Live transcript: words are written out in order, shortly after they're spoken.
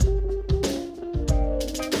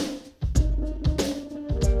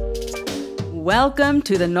Welcome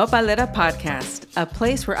to the Nopalera podcast, a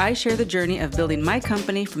place where I share the journey of building my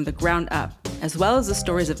company from the ground up, as well as the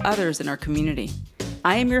stories of others in our community.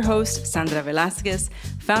 I am your host, Sandra Velasquez,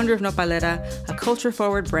 founder of Nopalera, a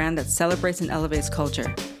culture-forward brand that celebrates and elevates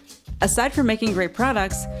culture. Aside from making great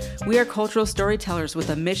products, we are cultural storytellers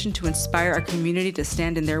with a mission to inspire our community to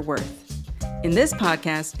stand in their worth. In this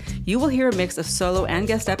podcast, you will hear a mix of solo and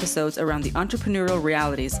guest episodes around the entrepreneurial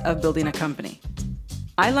realities of building a company.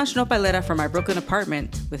 I launched Nopalera from my Brooklyn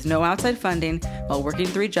apartment with no outside funding while working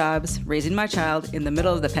 3 jobs, raising my child in the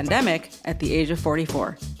middle of the pandemic at the age of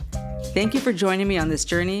 44. Thank you for joining me on this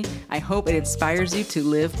journey. I hope it inspires you to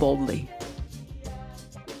live boldly.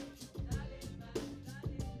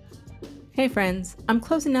 Hey friends, I'm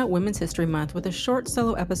closing out Women's History Month with a short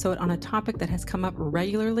solo episode on a topic that has come up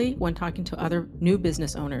regularly when talking to other new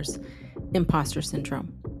business owners, imposter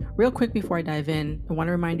syndrome. Real quick before I dive in, I want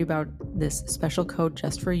to remind you about this special code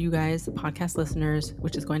just for you guys, the podcast listeners,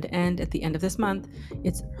 which is going to end at the end of this month.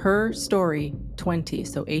 It's Her Story 20,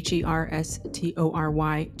 so HERSTORY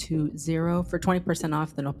 20 for 20%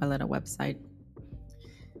 off the Nopalera website.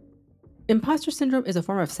 Imposter syndrome is a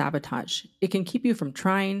form of sabotage. It can keep you from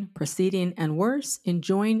trying, proceeding, and worse,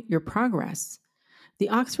 enjoying your progress. The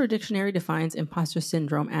Oxford Dictionary defines imposter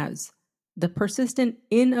syndrome as the persistent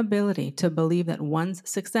inability to believe that one's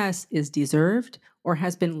success is deserved or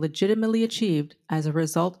has been legitimately achieved as a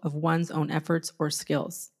result of one's own efforts or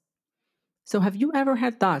skills. So have you ever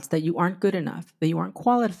had thoughts that you aren't good enough, that you aren't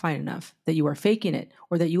qualified enough, that you are faking it,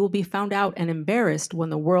 or that you will be found out and embarrassed when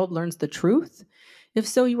the world learns the truth? If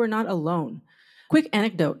so, you are not alone. Quick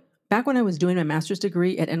anecdote. Back when I was doing my master's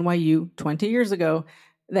degree at NYU 20 years ago,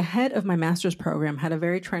 the head of my master's program had a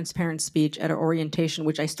very transparent speech at our orientation,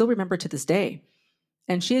 which I still remember to this day.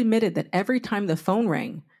 And she admitted that every time the phone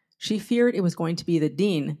rang, she feared it was going to be the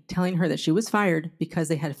dean telling her that she was fired because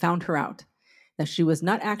they had found her out, that she was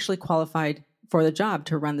not actually qualified for the job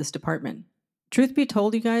to run this department. Truth be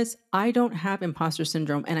told, you guys, I don't have imposter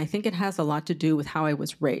syndrome, and I think it has a lot to do with how I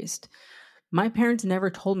was raised. My parents never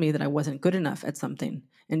told me that I wasn't good enough at something.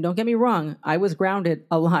 And don't get me wrong, I was grounded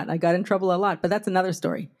a lot. I got in trouble a lot, but that's another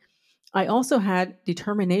story. I also had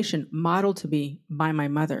determination modeled to me by my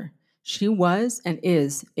mother. She was and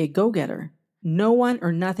is a go-getter. No one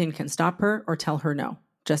or nothing can stop her or tell her no.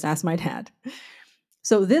 Just ask my dad.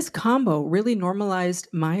 So this combo really normalized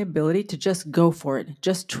my ability to just go for it.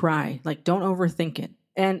 Just try. Like, don't overthink it.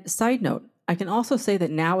 And side note, I can also say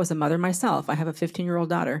that now as a mother myself, I have a 15-year-old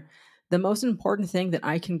daughter. The most important thing that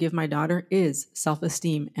I can give my daughter is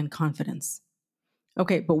self-esteem and confidence.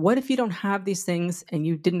 Okay, but what if you don't have these things and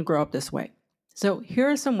you didn't grow up this way? So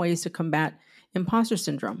here are some ways to combat imposter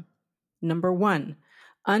syndrome. Number 1,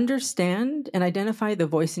 understand and identify the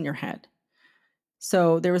voice in your head.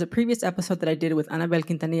 So there was a previous episode that I did with Anabel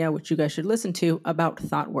Quintanilla, which you guys should listen to, about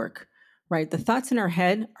thought work, right? The thoughts in our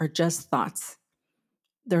head are just thoughts.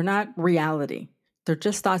 They're not reality. They're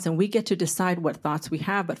just thoughts, and we get to decide what thoughts we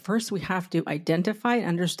have. But first, we have to identify and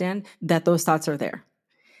understand that those thoughts are there.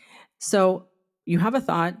 So you have a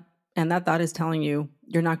thought, and that thought is telling you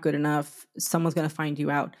you're not good enough. Someone's going to find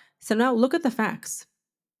you out. So now look at the facts.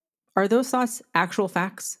 Are those thoughts actual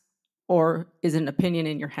facts, or is it an opinion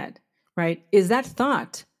in your head, right? Is that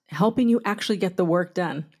thought helping you actually get the work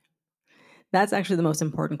done? That's actually the most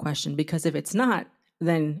important question, because if it's not,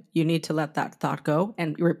 then you need to let that thought go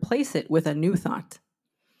and replace it with a new thought.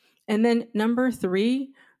 And then number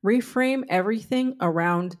 3, reframe everything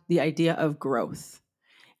around the idea of growth.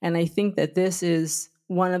 And I think that this is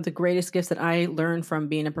one of the greatest gifts that I learned from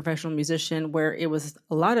being a professional musician, where it was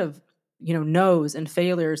a lot of, no's and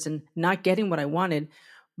failures and not getting what I wanted,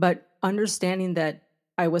 but understanding that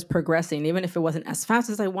I was progressing, even if it wasn't as fast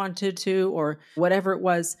as I wanted to, or whatever it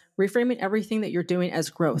was, reframing everything that you're doing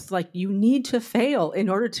as growth. Like, you need to fail in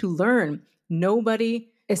order to learn.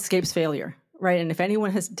 Nobody escapes failure, right? And if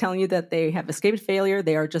anyone is telling you that they have escaped failure,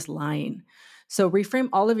 they are just lying. So reframe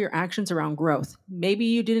all of your actions around growth. Maybe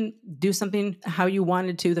you didn't do something how you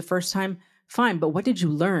wanted to the first time. Fine, but what did you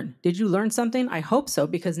learn? Did you learn something? I hope so,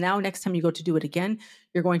 because now next time you go to do it again,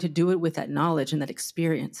 you're going to do it with that knowledge and that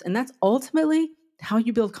experience. And that's ultimately how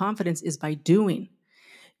you build confidence, is by doing.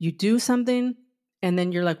 You do something and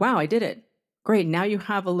then you're like, wow, I did it. Great. Now you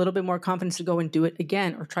have a little bit more confidence to go and do it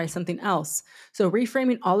again or try something else. So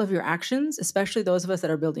reframing all of your actions, especially those of us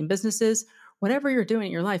that are building businesses, whatever you're doing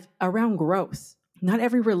in your life, around growth. Not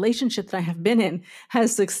every relationship that I have been in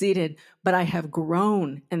has succeeded, but I have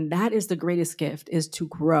grown. And that is the greatest gift, is to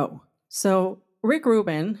grow. So Rick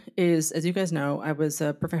Rubin is, as you guys know, I was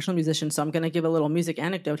a professional musician, so I'm going to give a little music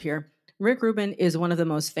anecdote here. Rick Rubin is one of the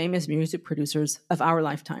most famous music producers of our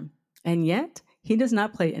lifetime. And yet He does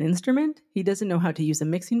not play an instrument. He doesn't know how to use a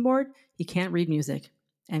mixing board. He can't read music.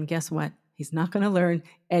 And guess what? He's not going to learn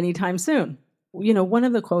anytime soon. One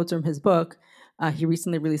of the quotes from his book, he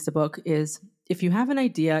recently released a book, is if you have an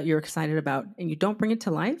idea you're excited about and you don't bring it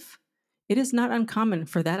to life, it is not uncommon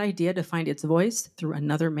for that idea to find its voice through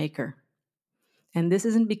another maker. And this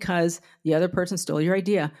isn't because the other person stole your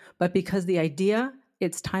idea, but because the idea,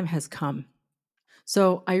 its time has come.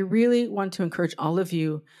 So I really want to encourage all of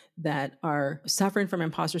you that are suffering from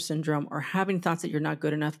imposter syndrome or having thoughts that you're not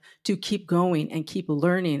good enough to keep going and keep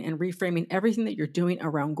learning and reframing everything that you're doing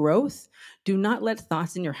around growth. Do not let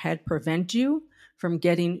thoughts in your head prevent you from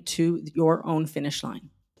getting to your own finish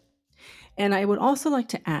line. And I would also like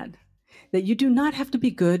to add that you do not have to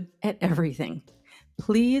be good at everything.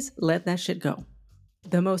 Please let that shit go.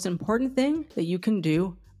 The most important thing that you can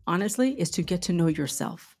do, honestly, is to get to know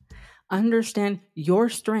yourself. Understand your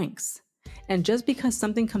strengths. And just because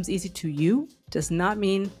something comes easy to you does not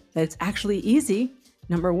mean that it's actually easy,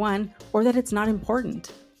 number one, or that it's not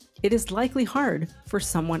important. It is likely hard for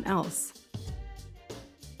someone else.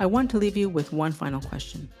 I want to leave you with one final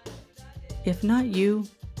question. If not you,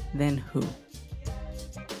 then who?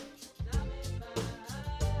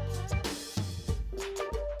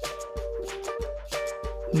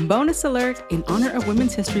 Bonus alert! In honor of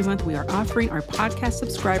Women's History Month, we are offering our podcast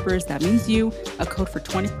subscribers, that means you, a code for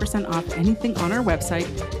 20% off anything on our website.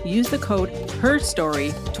 Use the code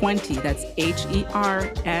HERSTORY20, that's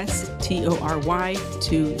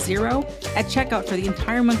HERSTORY20 at checkout for the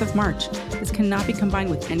entire month of March. This cannot be combined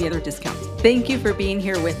with any other discount. Thank you for being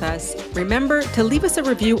here with us. Remember to leave us a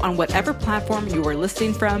review on whatever platform you are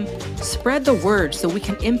listening from. Spread the word so we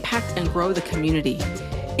can impact and grow the community.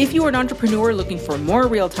 If you are an entrepreneur looking for more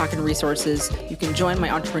real talk and resources, you can join my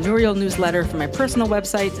entrepreneurial newsletter from my personal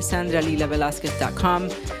website, sandralilavelasquez.com.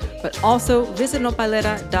 But also visit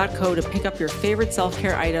nopalera.co to pick up your favorite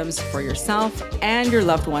self-care items for yourself and your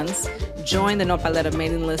loved ones. Join the Nopalera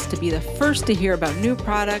mailing list to be the first to hear about new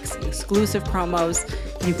products and exclusive promos.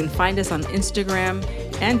 You can find us on Instagram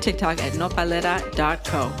and TikTok at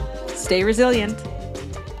nopalera.co. Stay resilient.